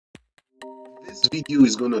This video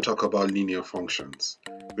is going to talk about linear functions.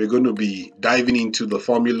 We're going to be diving into the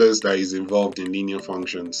formulas that is involved in linear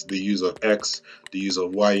functions, the use of x, the use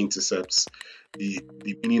of y-intercepts, the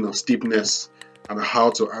meaning of steepness, and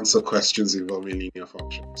how to answer questions involving linear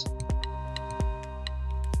functions.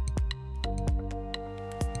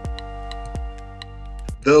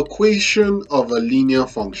 The equation of a linear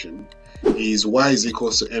function is y is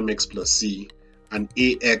equals to mx plus c and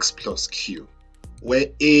ax plus q, where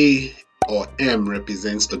a or m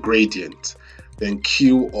represents the gradient, then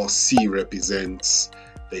q or c represents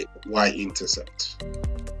the y-intercept.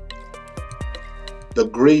 The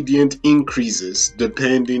gradient increases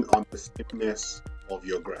depending on the steepness of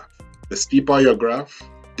your graph. The steeper your graph,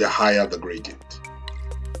 the higher the gradient.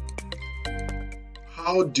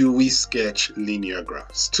 How do we sketch linear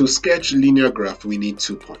graphs? To sketch linear graph, we need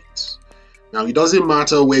 2 points. Now, it doesn't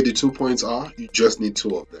matter where the 2 points are, you just need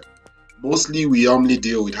 2 of them. Mostly, we only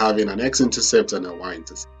deal with having an x-intercept and a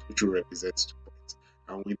y-intercept, which will represent 2 points.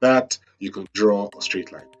 And with that, you can draw a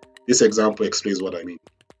straight line. This example explains what I mean.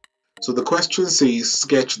 So the question says,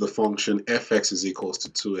 sketch the function fx is equals to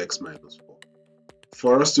 2x minus 4.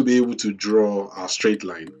 For us to be able to draw our straight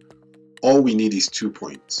line, all we need is 2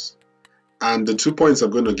 points. And the 2 points I'm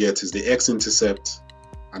going to get is the x-intercept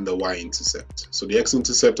and the y-intercept. So the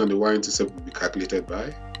x-intercept and the y-intercept will be calculated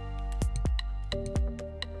by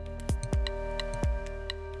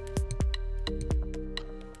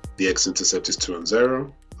the x-intercept is 2 and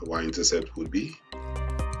 0, the y-intercept would be .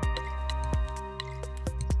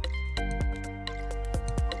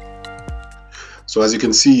 So as you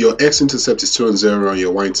can see, your x-intercept is 2 and 0 and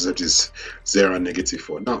your y-intercept is 0 and negative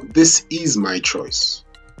 4. Now this is my choice.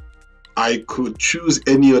 I could choose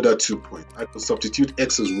any other 2 points. I could substitute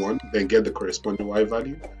x as 1, then get the corresponding y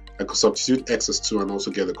value. I could substitute x as 2 and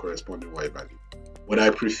also get the corresponding y value. But I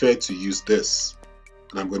prefer to use this,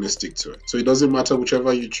 and I'm going to stick to it. So it doesn't matter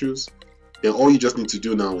whichever you choose. Then all you just need to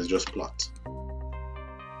do now is just plot.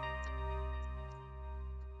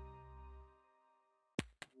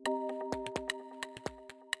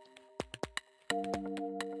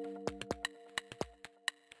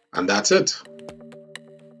 And that's it.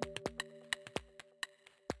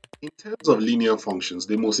 In terms of linear functions,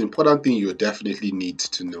 the most important thing you definitely need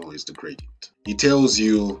to know is the gradient. It tells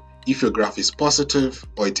you if your graph is positive,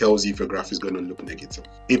 or it tells you if your graph is going to look negative.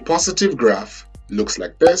 A positive graph looks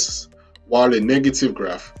like this, while a negative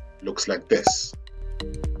graph looks like this.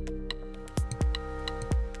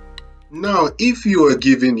 Now, if you are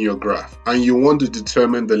given your graph and you want to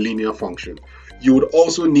determine the linear function, you would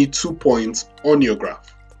also need 2 points on your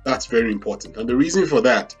graph. That's very important. And the reason for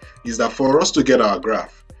that is that for us to get our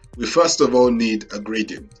graph, we first of all need a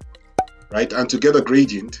gradient, right? And to get a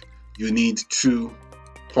gradient, you need 2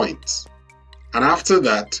 points. And after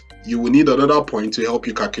that, you will need another point to help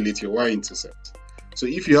you calculate your y-intercept. So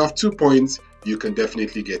if you have 2 points, you can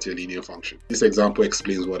definitely get your linear function. This example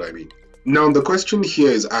explains what I mean. Now, the question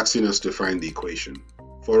here is asking us to find the equation.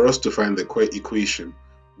 For us to find the equation,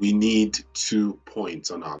 we need 2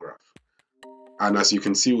 points on our graph. And as you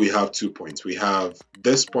can see, we have 2 points. We have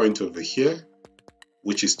this point over here,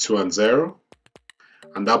 which is 2 and 0,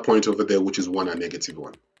 and that point over there, which is 1 and negative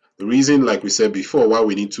 1. The reason, like we said before, why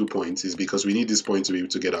we need 2 points is because we need this point to be able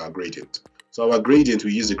to get our gradient. So our gradient,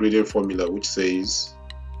 we use the gradient formula, which says,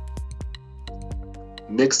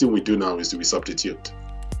 next thing we do now is we substitute.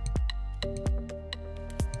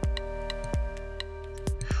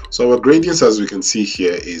 So our gradient, as we can see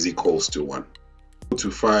here, is equals to 1. To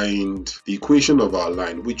find the equation of our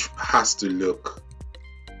line, which has to look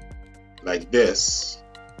like this,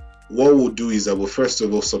 what we'll do is that we'll first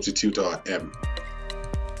of all substitute our m.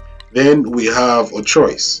 Then we have a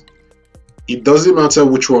choice. It doesn't matter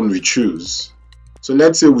which one we choose. So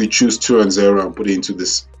let's say we choose 2 and 0 and put it into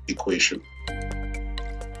this equation.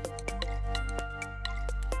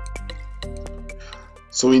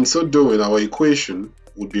 So in so doing, our equation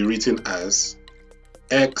would be written as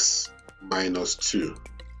x minus 2,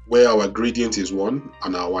 where our gradient is 1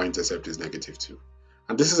 and our y-intercept is negative 2.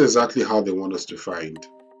 And this is exactly how they want us to find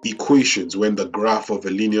equations when the graph of a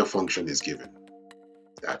linear function is given.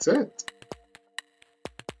 That's it.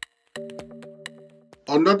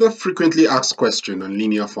 Another frequently asked question on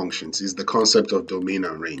linear functions is the concept of domain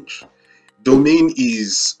and range. Domain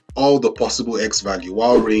is all the possible x value,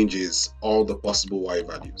 while range is all the possible y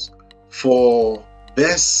values. For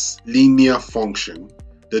this linear function,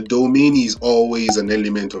 the domain is always an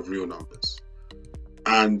element of real numbers.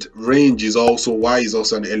 And range is also, y is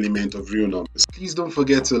also an element of real numbers. Please don't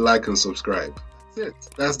forget to like and subscribe. That's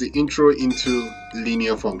it. That's the intro into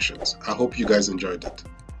linear functions. I hope you guys enjoyed it.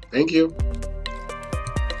 Thank you.